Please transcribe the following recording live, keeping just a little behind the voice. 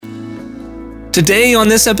Today on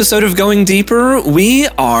this episode of Going Deeper, we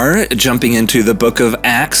are jumping into the book of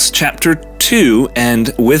Acts chapter 2,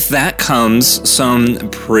 and with that comes some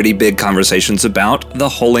pretty big conversations about the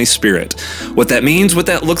Holy Spirit. What that means, what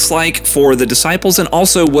that looks like for the disciples, and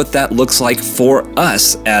also what that looks like for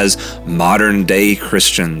us as modern day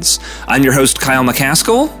Christians. I'm your host, Kyle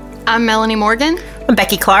McCaskill. I'm Melanie Morgan. I'm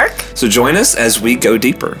Becky Clark. So join us as we go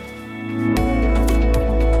deeper.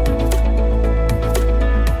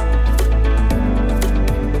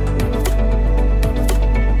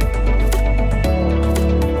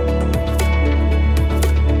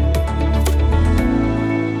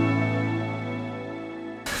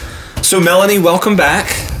 So Melanie, welcome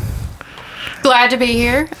back. Glad to be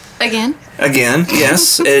here again. Again,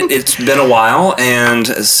 yes. It's been a while, and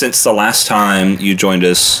since the last time you joined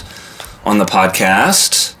us on the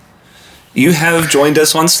podcast, you have joined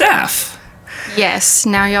us on staff. Yes,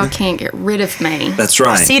 now y'all can't get rid of me. That's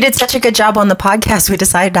right. So you did such a good job on the podcast, we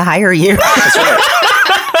decided to hire you. That's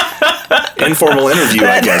right. Informal interview,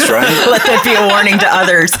 I guess, right? Let that be a warning to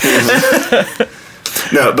others.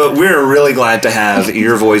 No, but we're really glad to have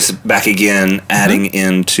your voice back again, adding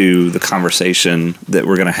into the conversation that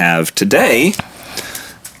we're going to have today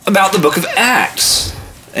about the book of Acts.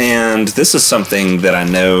 And this is something that I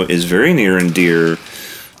know is very near and dear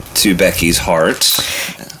to Becky's heart.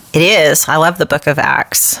 It is. I love the book of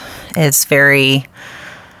Acts. It's it's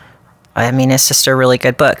just a really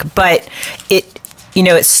good book. But it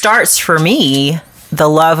starts for me, the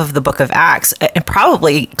love of the book of Acts, and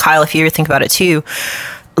probably, Kyle, if you ever think about it too,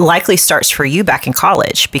 likely starts for you back in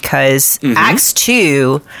college, because Acts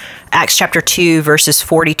chapter 2, verses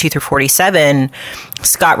 42 through 47,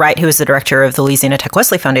 Scott Wright, who was the director of the Louisiana Tech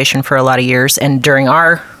Wesley Foundation for a lot of years, and during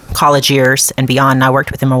our college years and beyond, and I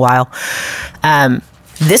worked with him a while,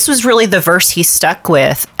 this was really the verse he stuck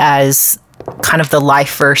with as kind of the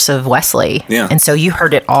life verse of Wesley. Yeah. And so you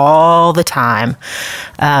heard it all the time.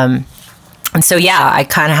 And so, I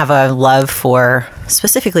kind of have a love for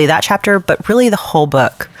specifically that chapter, but really the whole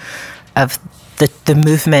book of the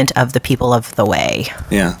movement of the people of the way.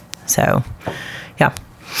 Yeah. So, yeah.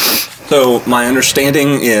 So my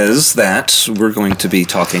understanding is that we're going to be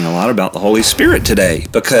talking a lot about the Holy Spirit today,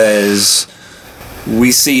 because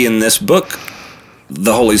we see in this book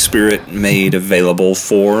the Holy Spirit made available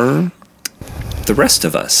for the rest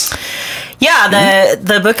of us. Yeah,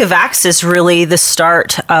 the book of Acts is really the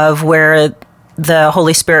start of where the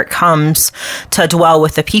Holy Spirit comes to dwell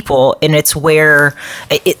with the people, and it's where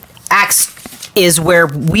Acts is where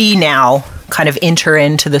we now kind of enter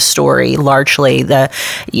into the story largely. A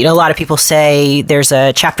lot of people say there's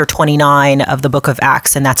a chapter 29 of the book of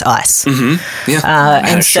Acts, and that's us. Mm-hmm. Yeah,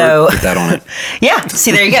 and so put that on it. Yeah,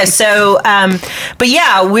 see, there you go. So,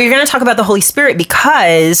 we're going to talk about the Holy Spirit,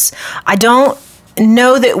 because I don't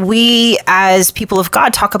know that we as people of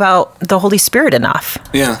God talk about the Holy Spirit enough.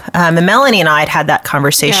 Yeah. And Melanie and I had that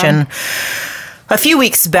conversation a few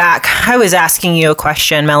weeks back. I was asking you a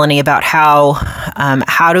question, Melanie, about how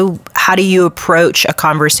do you approach a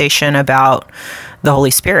conversation about the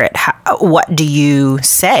Holy Spirit? What do you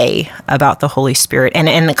say about the Holy Spirit?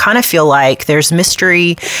 And I kind of feel like there's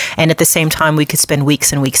mystery, and at the same time, we could spend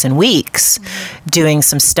weeks and weeks and weeks doing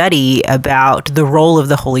some study about the role of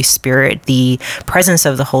the Holy Spirit, the presence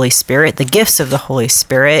of the Holy Spirit, the gifts of the Holy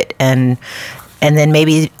Spirit, and then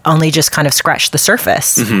maybe only just kind of scratch the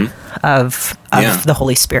surface of the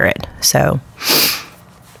Holy Spirit.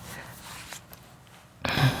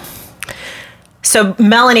 So,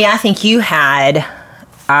 Melanie, I think you had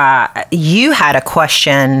a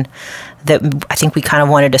question that I think we kind of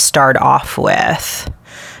wanted to start off with.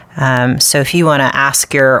 So, if you want to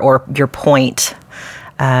ask your point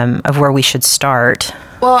of where we should start.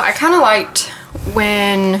 Well, I kind of liked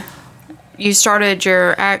when you started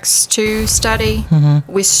your Acts 2 study.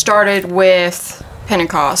 We started with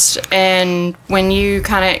Pentecost, and when you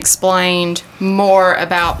kind of explained more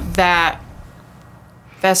about that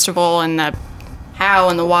festival and the how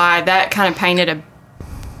and the why, that kind of painted a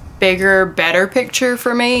bigger, better picture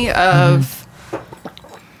for me of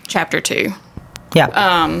chapter 2.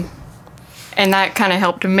 Yeah. And that kind of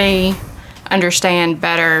helped me understand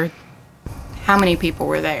better how many people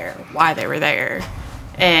were there, why they were there.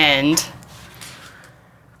 And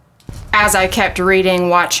as I kept reading,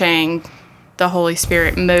 watching the Holy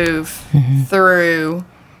Spirit move through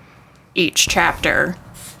each chapter,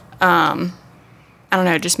 I don't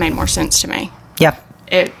know, it just made more sense to me. Yeah.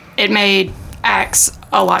 It made Acts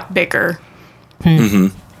a lot bigger.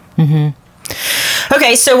 Okay,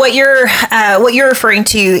 so what you're referring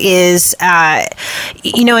to is,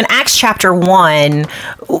 in Acts chapter 1,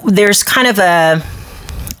 there's kind of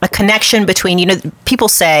a connection between, people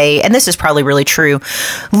say, and this is probably really true,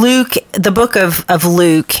 Luke, the book of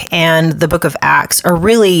Luke and the book of Acts are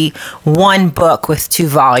really one book with two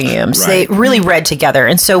volumes. Right. They really read together.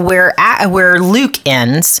 And so where Luke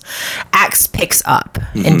ends, Acts picks up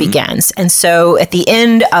and begins. And so at the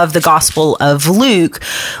end of the Gospel of Luke,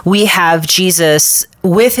 we have Jesus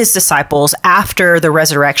with his disciples after the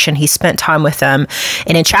resurrection. He spent time with them.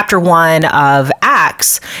 And in chapter 1 of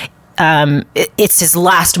Acts, it's his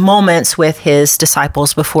last moments with his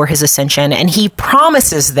disciples before his ascension. And he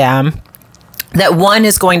promises them that one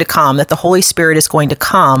is going to come, that the Holy Spirit is going to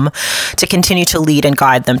come to continue to lead and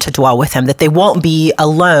guide them, to dwell with him, that they won't be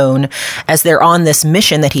alone as they're on this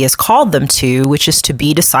mission that he has called them to, which is to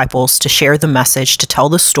be disciples, to share the message, to tell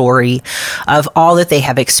the story of all that they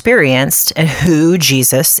have experienced and who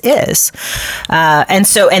Jesus is. And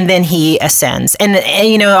then he ascends.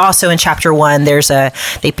 And also in chapter 1,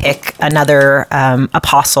 they pick another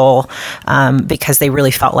apostle because they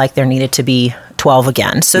really felt like there needed to be 12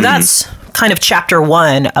 again. So that's kind of chapter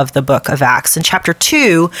 1 of the book of Acts. And chapter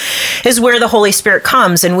 2 is where the Holy Spirit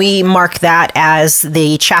comes, and we mark that as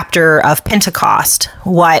the chapter of Pentecost.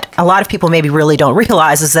 What a lot of people maybe really don't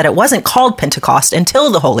realize is that it wasn't called Pentecost until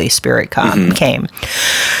the Holy Spirit came.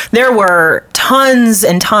 There were tons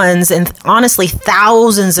and tons, and honestly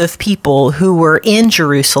thousands of people who were in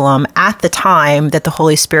Jerusalem at the time that the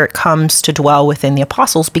Holy Spirit comes to dwell within the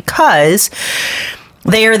apostles, because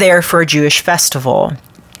they are there for a Jewish festival.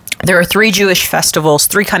 There are 3 Jewish festivals,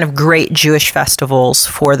 3 kind of great Jewish festivals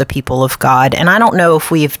for the people of God. And I don't know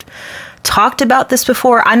if we've talked about this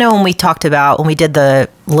before. I know when we did the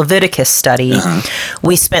Leviticus study,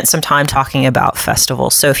 we spent some time talking about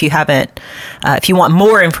festivals. So if you want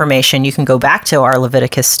more information, you can go back to our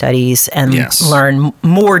Leviticus studies and learn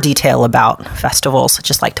more detail about festivals. I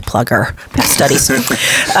just like to plug our past studies.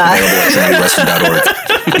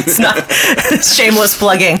 It's not shameless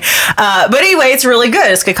plugging. But anyway, it's really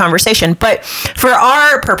good. It's a good conversation. But for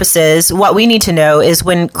our purposes, what we need to know is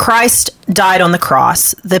when Christ died on the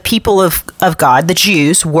cross, the people of God, the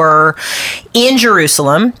Jews, were in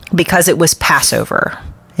Jerusalem because it was Passover.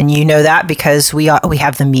 And you know that because we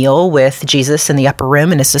have the meal with Jesus in the upper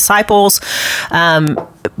room and his disciples.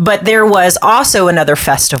 But there was also another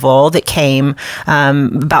festival that came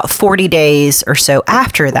about 40 days or so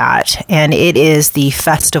after that. And it is the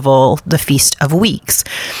festival, the Feast of Weeks.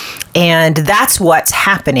 And that's what's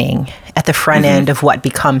happening at the front end of what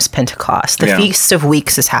becomes Pentecost. The Feast of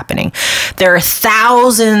Weeks is happening. There are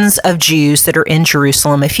thousands of Jews that are in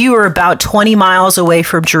Jerusalem. If you are about 20 miles away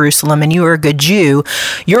from Jerusalem and you are a good Jew,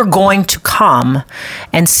 you're going to come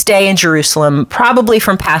and stay in Jerusalem, probably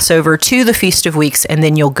from Passover to the Feast of Weeks, and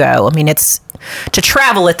then you'll go. I mean, to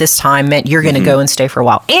travel at this time meant you're going to go and stay for a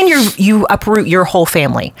while. And you uproot your whole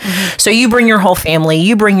family. So you bring your whole family,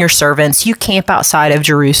 you bring your servants, you camp outside of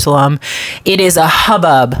Jerusalem. It is a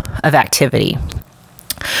hubbub of activity.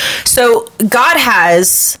 So God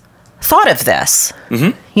has thought of this.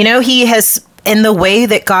 He has, in the way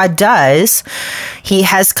that God does, he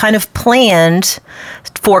has kind of planned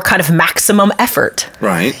for kind of maximum effort,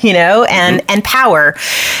 right? And power.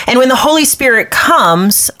 And when the Holy Spirit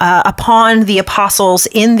comes upon the apostles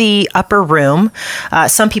in the upper room,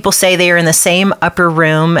 some people say they are in the same upper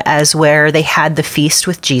room as where they had the feast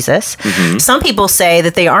with Jesus. Some people say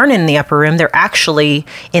that they aren't in the upper room; they're actually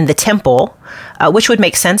in the temple, which would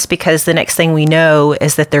make sense because the next thing we know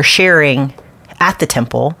is that they're sharing at the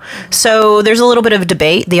temple. So there's a little bit of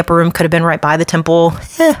debate. The upper room could have been right by the temple,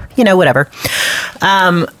 whatever.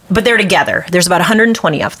 But they're together. There's about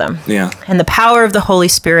 120 of them. Yeah. And the power of the Holy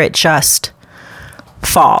Spirit just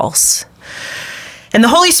falls. And the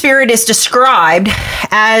Holy Spirit is described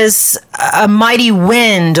as a mighty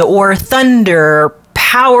wind or thunder,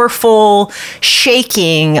 powerful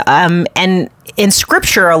shaking. And in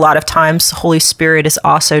Scripture, a lot of times, Holy Spirit is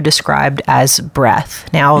also described as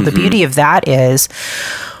breath. Now, the beauty of that is,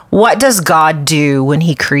 what does God do when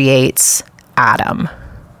he creates Adam?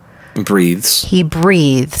 Breathes. He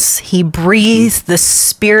breathes. He breathes the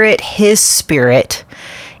Spirit, his Spirit,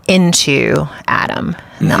 into Adam.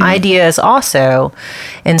 And the idea is also,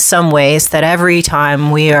 in some ways, that every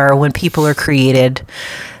time when people are created,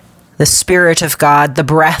 the Spirit of God, the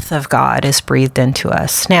breath of God is breathed into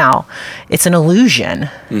us. Now, it's an allusion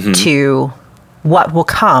to what will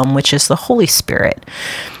come, which is the Holy Spirit.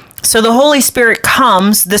 So the Holy Spirit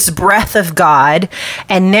comes, this breath of God,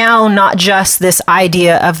 and now not just this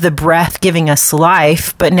idea of the breath giving us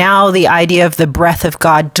life, but now the idea of the breath of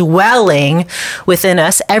God dwelling within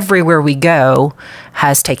us everywhere we go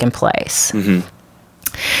has taken place.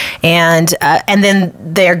 And then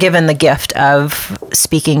they're given the gift of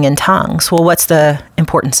speaking in tongues. Well, what's the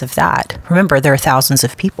importance of that? Remember, there are thousands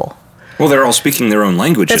of people. Well, they're all speaking their own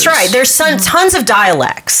languages. That's right. There's tons of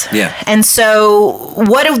dialects. Yeah. And so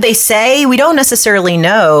what do they say? We don't necessarily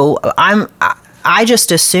know. I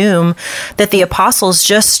just assume that the apostles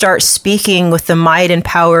just start speaking with the might and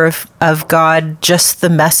power of God, just the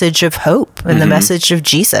message of hope and the message of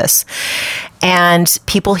Jesus. And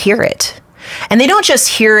people hear it. And they don't just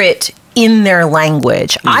hear it in their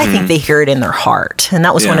language. I think they hear it in their heart. And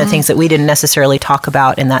that was one of the things that we didn't necessarily talk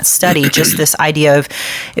about in that study, just this idea of,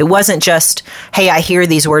 it wasn't just, hey, I hear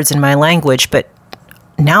these words in my language, but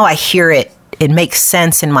now I hear it. It makes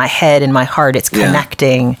sense in my head, in my heart. It's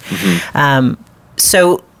connecting.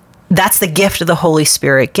 So that's the gift the Holy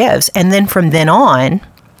Spirit gives. And then from then on,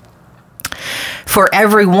 for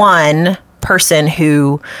every one person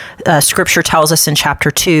who Scripture tells us in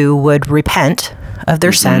chapter 2 would repent of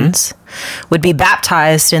their sins, would be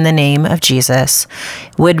baptized in the name of Jesus,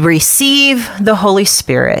 would receive the Holy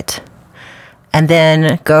Spirit, and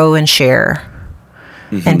then go and share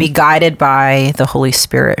and be guided by the Holy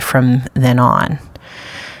Spirit from then on.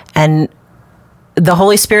 And the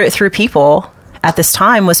Holy Spirit through people at this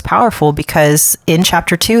time was powerful, because in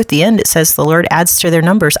chapter 2 at the end it says the Lord adds to their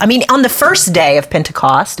numbers. I mean, on the first day of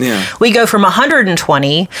Pentecost, we go from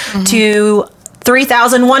 120 to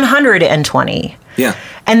 3,120. Yeah.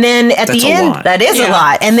 And then at the end, that is a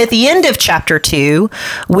lot. And at the end of chapter 2,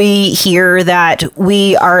 we hear that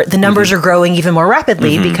the numbers are growing even more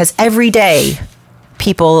rapidly, because every day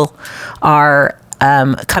people are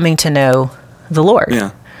coming to know the Lord.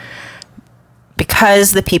 Yeah.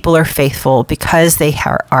 Because the people are faithful, because they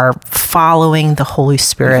are following the Holy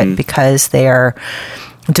Spirit, because they are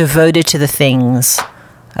devoted to the things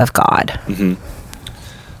of God.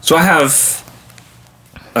 So I have,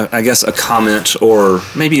 I guess, a comment, or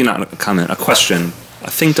maybe not a comment, a question, a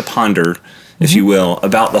thing to ponder, if you will,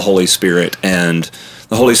 about the Holy Spirit and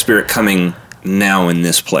the Holy Spirit coming now in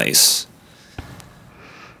this place.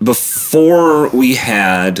 Before we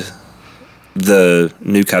had the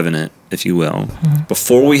new covenant, if you will,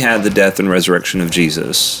 before we had the death and resurrection of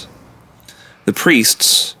Jesus, the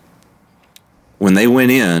priests, when they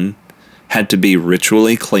went in, had to be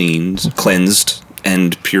ritually cleansed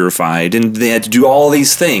and purified, and they had to do all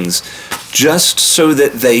these things just so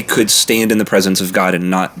that they could stand in the presence of God and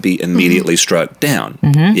not be immediately struck down.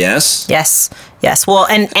 Yes? Yes. Well,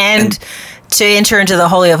 and to enter into the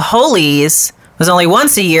Holy of Holies was only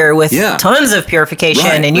once a year with tons of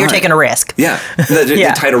purification, and you're taking a risk. Yeah.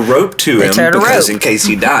 They tied a rope to him because in case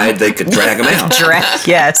he died, they could drag him out.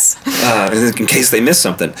 Yes. In case they missed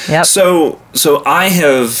something. Yep. So I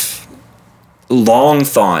have long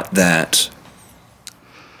thought that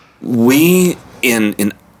we,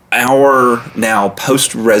 in our now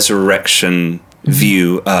post-resurrection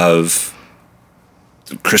view of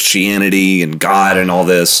Christianity and God and all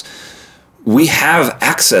this, we have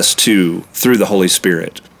access to through the Holy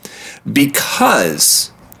Spirit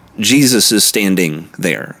because Jesus is standing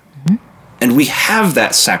there. And we have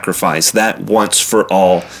that sacrifice, that once for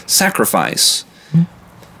all sacrifice.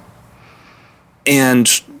 And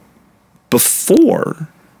before,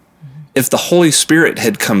 if the Holy Spirit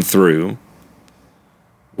had come through,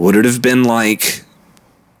 would it have been like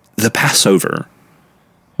the Passover?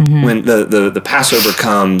 When the Passover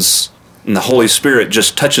comes and the Holy Spirit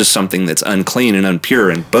just touches something that's unclean and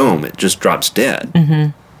impure, and boom, it just drops dead.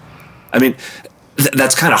 I mean,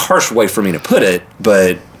 that's kind of a harsh way for me to put it,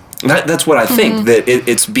 but that's what I think, that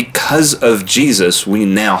it's because of Jesus we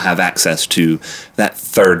now have access to that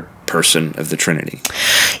third person of the Trinity.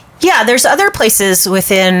 Yeah, there's other places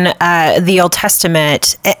within the Old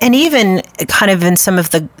Testament, and even kind of in some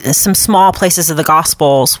small places of the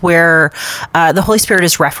Gospels, where the Holy Spirit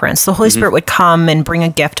is referenced. The Holy Spirit would come and bring a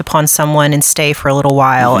gift upon someone and stay for a little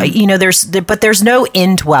while. You know, but there's no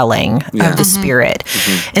indwelling of the Spirit,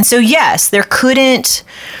 and so yes, there couldn't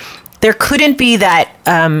be that.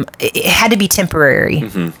 It had to be temporary.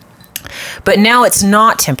 But now it's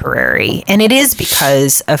not temporary, and it is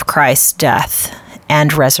because of Christ's death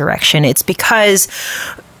and resurrection. It's because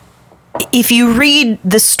if you read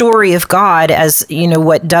the story of God, as you know,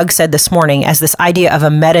 what Doug said this morning, as this idea of a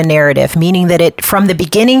meta-narrative, meaning that it, from the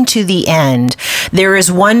beginning to the end, there is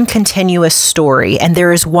one continuous story and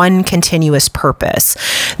there is one continuous purpose,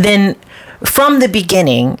 then from the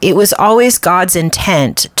beginning, it was always God's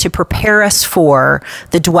intent to prepare us for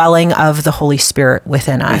the dwelling of the Holy Spirit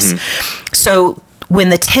within us. So when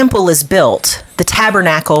the temple is built, the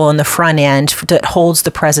tabernacle on the front end that holds the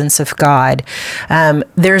presence of God,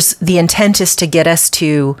 there's the intent is to get us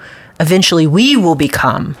to, eventually we will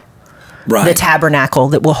become the tabernacle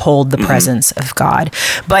that will hold the presence of God.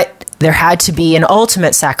 But there had to be an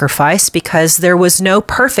ultimate sacrifice because there was no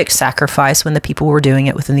perfect sacrifice when the people were doing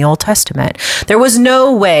it within the Old Testament. There was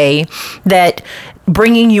no way that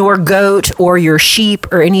bringing your goat or your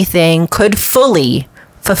sheep or anything could fully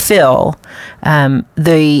fulfill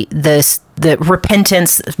the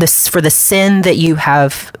repentance for the sin that you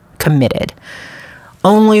have committed.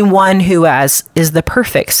 Only one who is the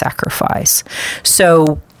perfect sacrifice.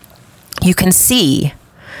 So you can see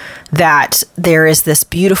that there is this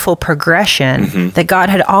beautiful progression that God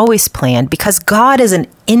had always planned, because God is an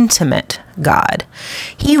intimate God.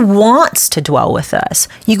 He wants to dwell with us.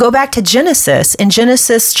 You go back to Genesis. In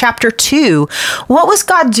Genesis chapter 2, what was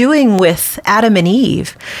God doing with Adam and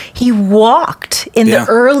Eve? He walked in the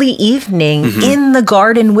early evening in the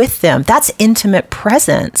garden with them. That's intimate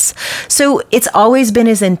presence. So it's always been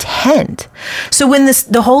his intent. So when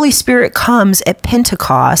the Holy Spirit comes at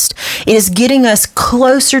Pentecost, it is getting us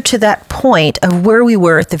closer to that point of where we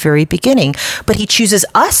were at the very beginning. But he chooses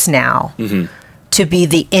us now to be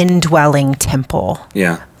the indwelling temple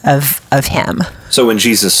of him. So when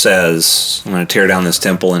Jesus says, I'm going to tear down this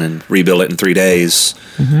temple and then rebuild it in 3 days,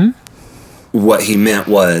 what he meant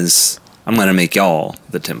was, I'm going to make y'all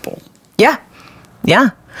the temple. Yeah.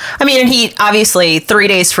 I mean, and he obviously 3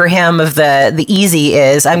 days for him of the easy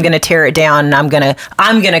is, I'm going to tear it down and I'm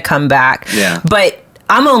going to come back. Yeah. But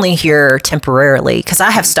I'm only here temporarily because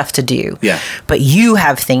I have stuff to do. Yeah. But you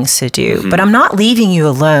have things to do. But I'm not leaving you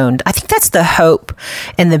alone. I think that's the hope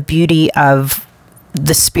and the beauty of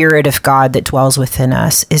the Spirit of God that dwells within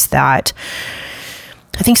us, is that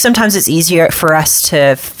I think sometimes it's easier for us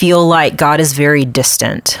to feel like God is very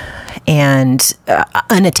distant and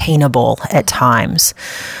unattainable at times.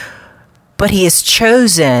 But he has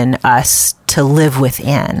chosen us to live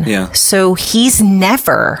within. Yeah. So he's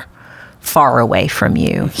never far away from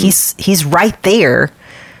you. He's right there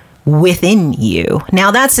within you.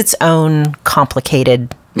 Now that's its own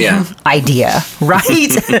complicated idea,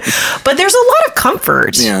 right? But there's a lot of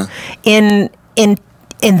comfort in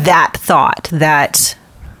that thought that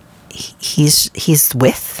he's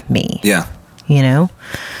with me. Yeah. You know?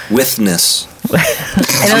 Withness.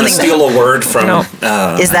 I'm going to steal a word from...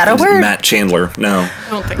 is that a word? Matt Chandler. No. I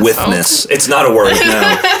don't think Withness. so. It's not a word,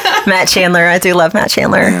 no. Matt Chandler. I do love Matt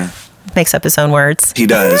Chandler. Yeah. Makes up his own words. He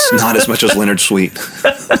does. Not as much as Leonard Sweet.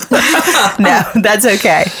 No, that's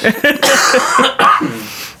okay.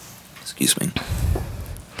 Excuse me.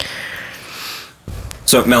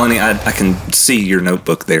 So, Melanie, I can see your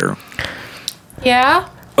notebook there. Yeah.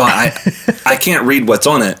 Well, I can't read what's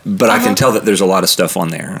on it, but I can tell that there's a lot of stuff on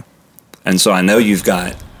there. And so I know you've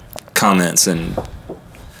got comments and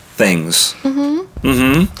things.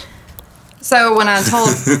 So when I told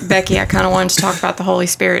Becky I kind of wanted to talk about the Holy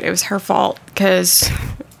Spirit, it was her fault, because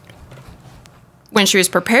when she was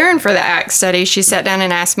preparing for the Acts study, she sat down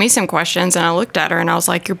and asked me some questions, and I looked at her and I was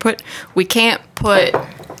like, we can't put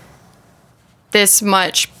this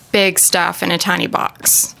much big stuff in a tiny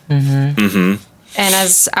box. And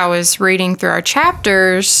as I was reading through our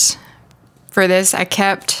chapters for this, I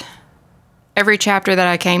kept every chapter that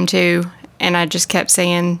I came to, and I just kept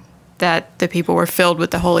saying that the people were filled with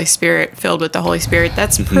the Holy Spirit, filled with the Holy Spirit.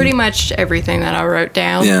 That's pretty much everything that I wrote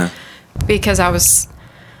down. Yeah. Because I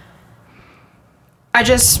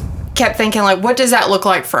just kept thinking, like, what does that look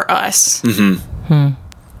like for us? And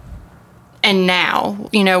now,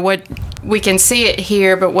 what we can see it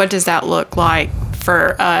here, but what does that look like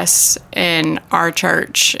for us in our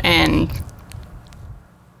church? And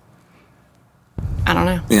I don't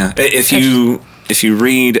know. Yeah. If you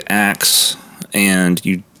read Acts and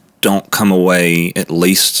you don't come away at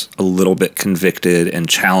least a little bit convicted and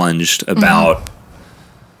challenged about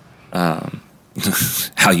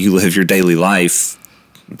how you live your daily life,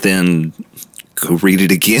 then go read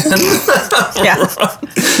it again.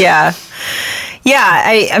 Yeah.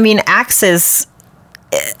 I mean, Acts is,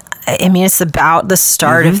 it's about the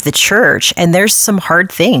start of the church, and there's some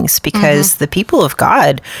hard things because the people of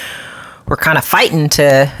God were kind of fighting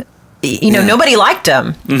to, nobody liked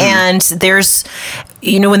them. And there's,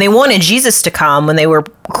 when they wanted Jesus to come, when they were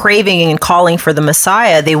craving and calling for the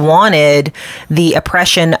Messiah, they wanted the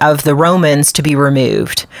oppression of the Romans to be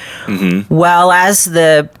removed. Well, as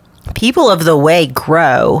the people of the way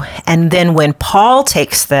grow, and then when Paul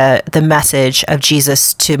takes the message of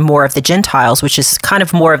Jesus to more of the Gentiles, which is kind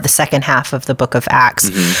of more of the second half of the book of Acts,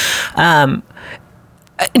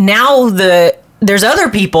 now there's other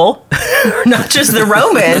people, not just the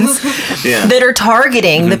Romans, that are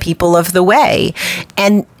targeting the people of the way.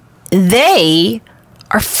 And they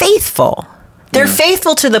are faithful. They're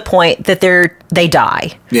faithful to the point that they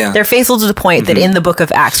die. Yeah. They're faithful to the point that in the book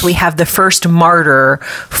of Acts, we have the first martyr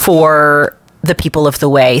for the people of the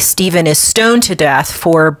way. Stephen is stoned to death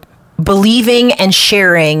for believing and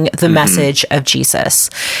sharing the message of Jesus,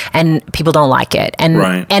 and people don't like it.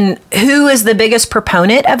 And who is the biggest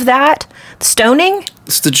proponent of that stoning?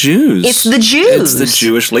 It's the Jews. It's the Jews. It's the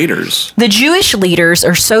Jewish leaders. The Jewish leaders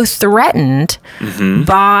are so threatened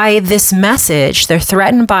by this message. They're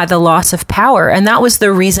threatened by the loss of power, and that was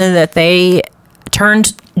the reason that they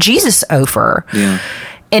turned Jesus over. Yeah.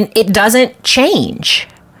 And it doesn't change.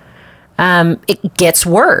 It gets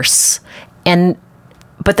worse.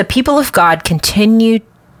 But the people of God continue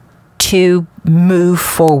to move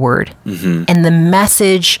forward, and the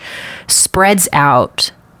message spreads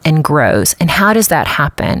out and grows. And how does that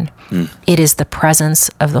happen? It is the presence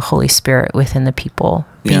of the Holy Spirit within the people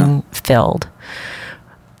being filled.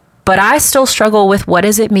 But I still struggle with, what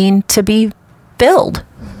does it mean to be filled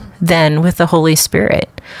then with the Holy Spirit?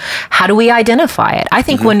 How do we identify it? I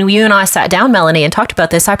think when you and I sat down, Melanie, and talked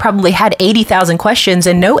about this, I probably had 80,000 questions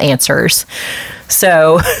and no answers.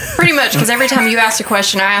 So pretty much, because every time you asked a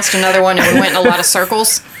question, I asked another one, and we went in a lot of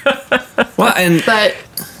circles. Well, but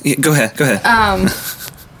go ahead.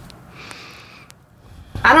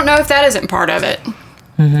 I don't know if that isn't part of it.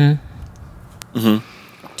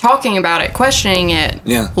 Talking about it, questioning it,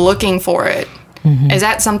 looking for it. Is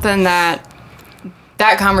that something that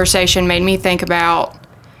conversation made me think about?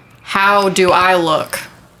 How do I look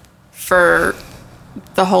for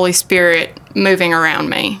the Holy Spirit moving around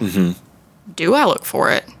me? Do I look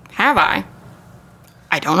for it? Have I?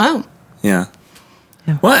 I don't know. Yeah.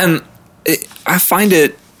 Well, and I find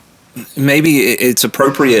it, maybe it's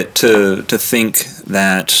appropriate to think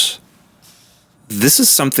that this is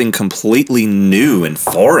something completely new and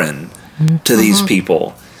foreign to these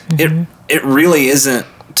people. It really isn't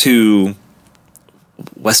to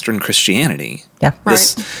Western Christianity. Yeah.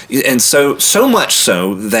 And so much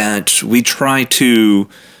so that we try to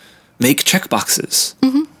make checkboxes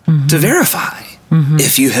to verify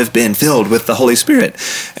if you have been filled with the Holy Spirit.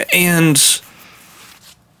 And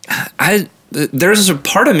there's a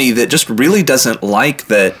part of me that just really doesn't like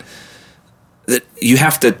that you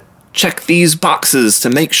have to check these boxes to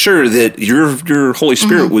make sure that your Holy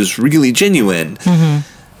Spirit was really genuine.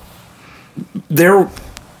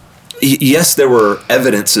 Yes, there were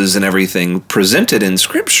evidences and everything presented in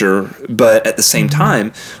Scripture, but at the same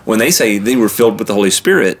time, when they say they were filled with the Holy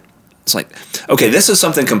Spirit, it's like, okay, this is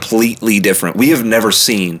something completely different. We have never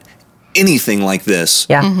seen anything like this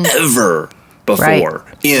ever before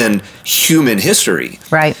in human history.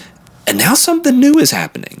 Right. And now something new is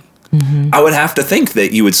happening. I would have to think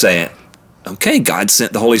that you would say, okay, God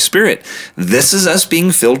sent the Holy Spirit. This is us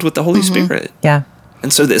being filled with the Holy Spirit. Yeah.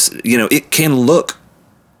 And so this, it can look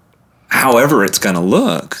however it's going to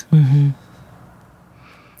look. I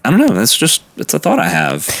don't know. It's a thought I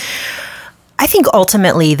have. I think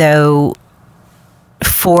ultimately, though,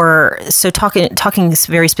 talking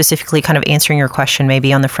very specifically, kind of answering your question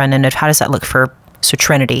maybe on the front end of how does that look for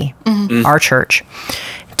Trinity, our church,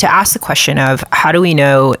 to ask the question of how do we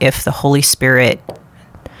know if the Holy Spirit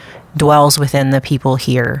dwells within the people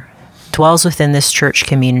here, dwells within this church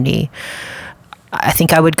community. I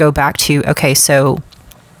think I would go back to, okay, so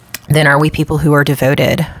then are we people who are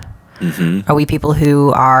devoted? Are we people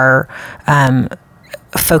who are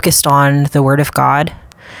focused on the Word of God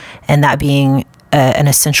and that being an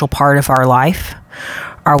essential part of our life?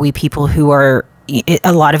 Are we people who are,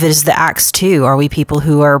 a lot of it is the Acts too. Are we people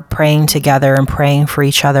who are praying together and praying for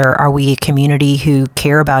each other? Are we a community who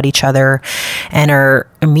care about each other and are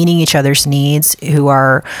meeting each other's needs, who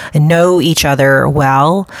know each other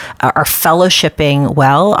well, are fellowshipping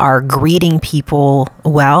well, are greeting people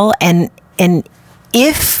well? And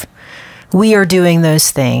if we are doing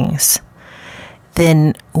those things,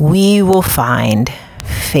 then we will find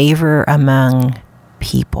favor among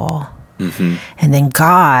people. And then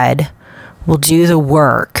God will do the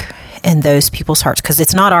work in those people's hearts, because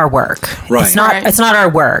it's not our work. Right. It's not our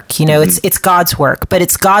work. It's God's work, but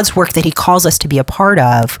it's God's work that He calls us to be a part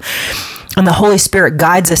of. And the Holy Spirit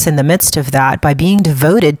guides us in the midst of that by being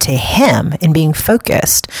devoted to Him and being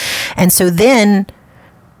focused. And so then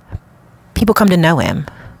people come to know Him.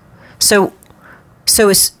 So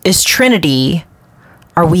is Trinity,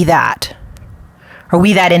 are we that? Are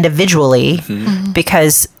we that individually?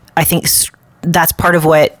 Because I think that's part of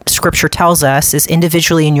what Scripture tells us, is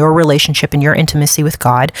individually in your relationship and your intimacy with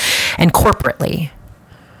God, and corporately,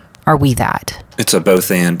 are we that? It's a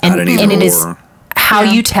both and not an either and it or. is how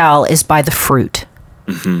you tell is by the fruit.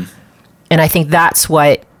 And I think that's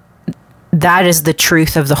what that is the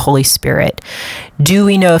truth of the Holy Spirit. Do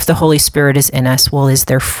we know if the Holy Spirit is in us? Well, is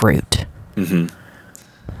there fruit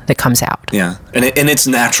that comes out? Yeah, and it's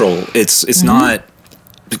natural. It's not,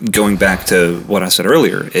 going back to what I said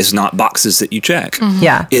earlier, it's not boxes that you check.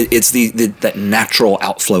 Yeah. It's that natural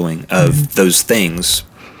outflowing of those things,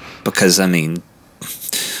 because I mean,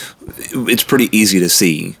 it's pretty easy to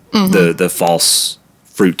see the false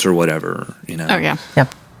fruits or whatever, you know. Oh, yeah. Yeah.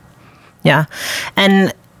 Yeah.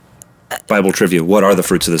 And Bible trivia: what are the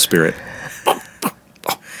fruits of the Spirit?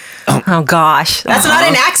 oh gosh, that's not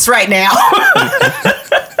in Acts right now.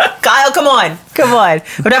 Kyle, come on.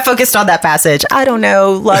 We're not focused on that passage. I don't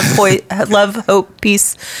know. Love, hope,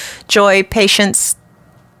 peace, joy, patience.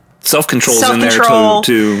 Self-control's in there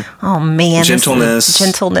too. Oh man, gentleness.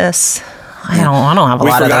 I don't have a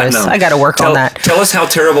lot of those. I got to work on that. Tell us how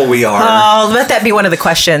terrible we are. Oh, let that be one of the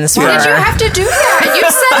questions. Why did you have to do that? You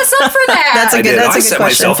set us up for that. That's a good question. I set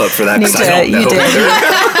myself up for that because I don't know. You did.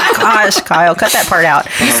 Gosh, Kyle, cut that part out.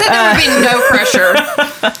 You said there would be no pressure.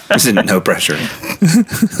 I said no pressure.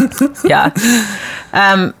 Yeah.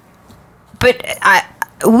 But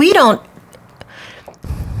we don't.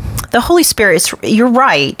 The Holy Spirit, you're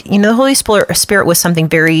right. You know, the Holy Spirit was something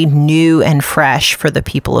very new and fresh for the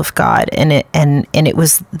people of God, and it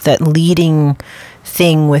was that leading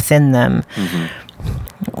thing within them.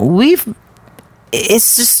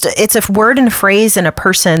 It's a word and a phrase and a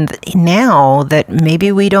person now that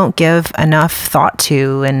maybe we don't give enough thought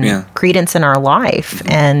to and credence in our life,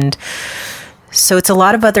 and so it's a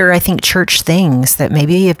lot of other, I think, church things that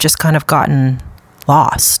maybe have just kind of gotten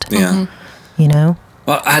lost. Yeah, you know.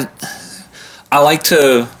 Well, I like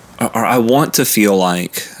to, or I want to feel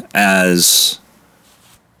like, as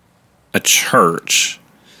a church,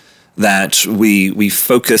 that we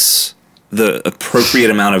focus the appropriate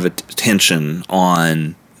amount of attention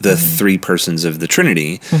on the three persons of the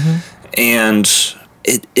Trinity, and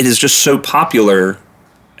it is just so popular.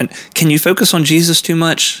 And can you focus on Jesus too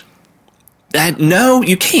much? No,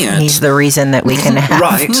 you can't. He's the reason that we can have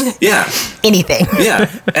anything.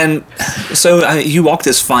 Yeah. And so you walk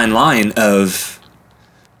this fine line of,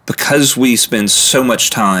 because we spend so much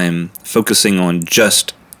time focusing on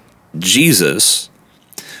just Jesus,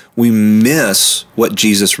 we miss what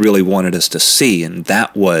Jesus really wanted us to see, and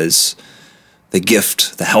that was the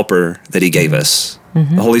gift, the helper that he gave us,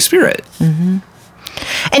 the Holy Spirit.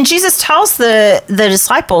 And Jesus tells the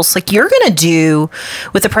disciples, like, you're going to do,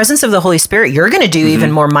 with the presence of the Holy Spirit, you're going to do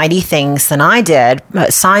even more mighty things than I did,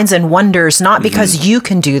 signs and wonders, not because you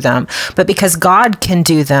can do them, but because God can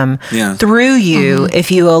do them through you if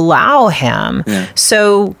you allow him.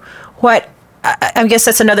 So I guess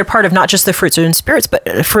that's another part of not just the fruits of the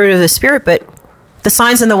Spirit, but the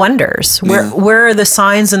signs and the wonders. Where are the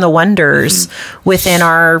signs and the wonders within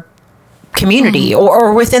our community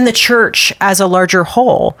or within the church as a larger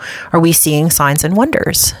whole? Are we seeing signs and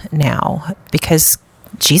wonders now? Because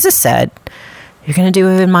Jesus said, you're going to do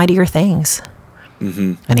even mightier things.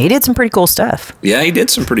 And he did some pretty cool stuff. Yeah, he did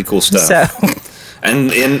some pretty cool stuff. So.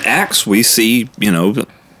 And in Acts, we see,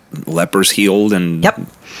 lepers healed and,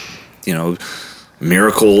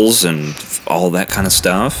 miracles and all that kind of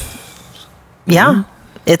stuff. Yeah,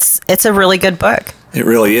 it's a really good book. It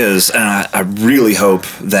really is, and I really hope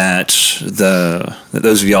that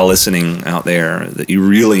those of y'all listening out there, that you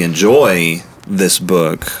really enjoy this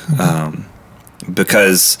book,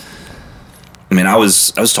 because, I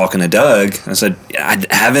was talking to Doug. I said I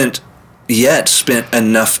haven't yet spent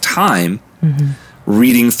enough time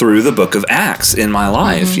reading through the book of Acts in my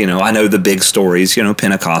life. I know the big stories,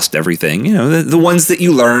 Pentecost, everything. The ones that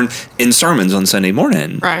you learn in sermons on Sunday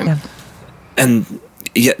morning, right? Yeah. And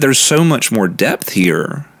yet there's so much more depth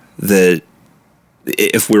here that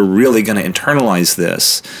if we're really going to internalize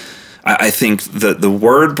this, I think the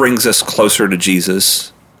Word brings us closer to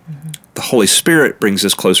Jesus. The Holy Spirit brings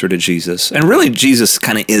us closer to Jesus. And really, Jesus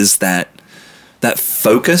kind of is that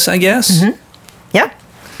focus, I guess. Yeah.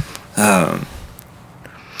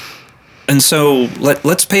 And so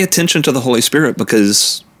let's pay attention to the Holy Spirit,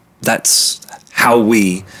 because that's how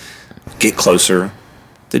we get closer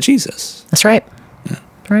to Jesus. That's right.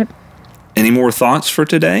 Right. Any more thoughts for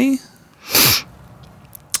today?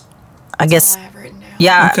 I guess.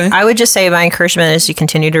 Yeah. Okay. I would just say my encouragement as you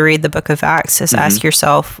continue to read the book of Acts is ask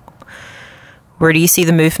yourself, where do you see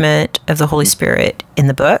the movement of the Holy Spirit in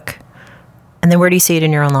the book? And then where do you see it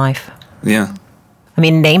in your own life? Yeah.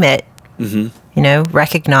 Name it.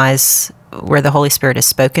 Recognize where the Holy Spirit has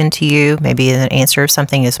spoken to you. Maybe an answer of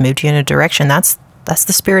something has moved you in a direction. That's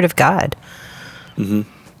the Spirit of God.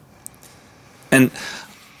 And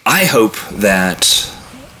I hope that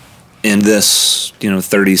in this,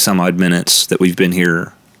 30 some odd minutes that we've been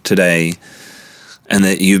here today, and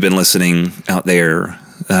that you've been listening out there,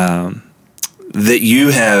 that you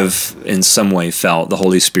have in some way felt the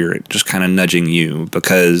Holy Spirit just kind of nudging you,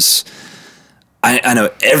 because I know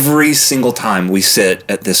every single time we sit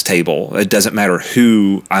at this table, it doesn't matter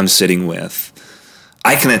who I'm sitting with,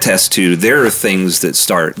 I can attest to there are things that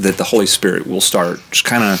the Holy Spirit will start just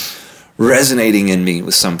kind of resonating in me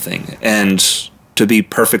with something. And to be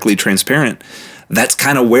perfectly transparent, that's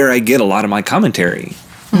kind of where I get a lot of my commentary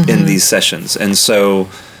in these sessions. And so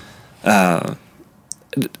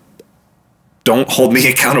don't hold me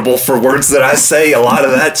accountable for words that I say. A lot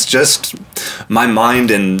of that's just my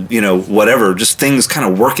mind and, whatever, just things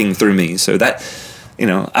kind of working through me. So that,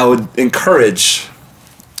 I would encourage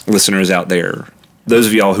listeners out there, those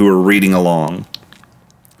of y'all who are reading along,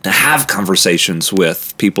 to have conversations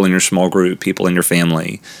with people in your small group, people in your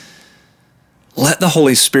family. Let the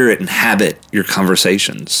Holy Spirit inhabit your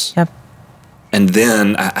conversations. Yep. And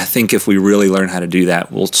then I think if we really learn how to do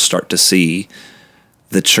that, we'll start to see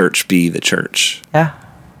the church be the church. Yeah.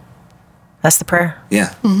 That's the prayer.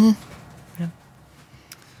 Yeah. Mm-hmm. Yeah.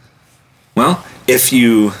 Well, if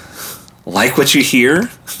you like what you hear,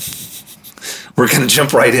 we're going to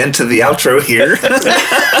jump right into the outro here.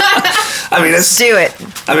 Let's do it.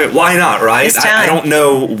 Why not, right? It's time. I don't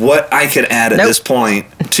know what I could add at this point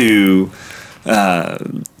to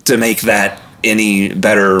make that any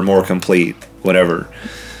better, more complete, whatever.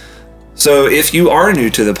 So if you are new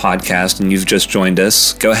to the podcast and you've just joined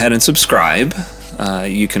us, go ahead and subscribe.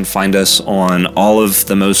 You can find us on all of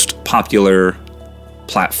the most popular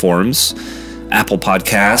platforms: Apple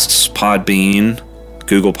Podcasts, Podbean,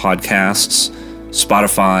 Google Podcasts,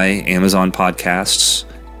 Spotify, Amazon Podcasts,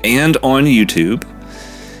 and on YouTube.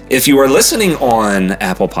 If you are listening on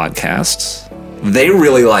Apple Podcasts, they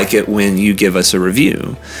really like it when you give us a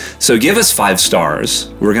review. So give us 5 stars.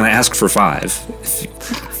 We're going to ask for 5.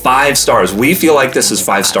 5 stars. We feel like this is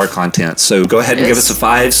 5-star content. So go ahead and give us a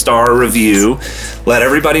 5-star review. Let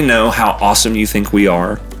everybody know how awesome you think we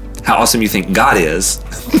are, how awesome you think God is.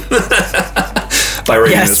 By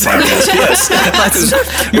rating this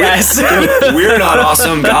podcast. Yes. We're not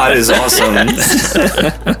awesome. God is awesome.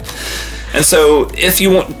 And so if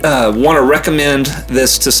you want to recommend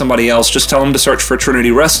this to somebody else, just tell them to search for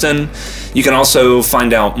Trinity Reston. You can also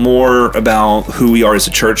find out more about who we are as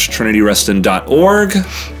a church, trinityreston.org.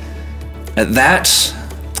 At that,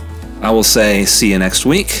 I will say see you next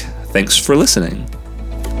week. Thanks for listening.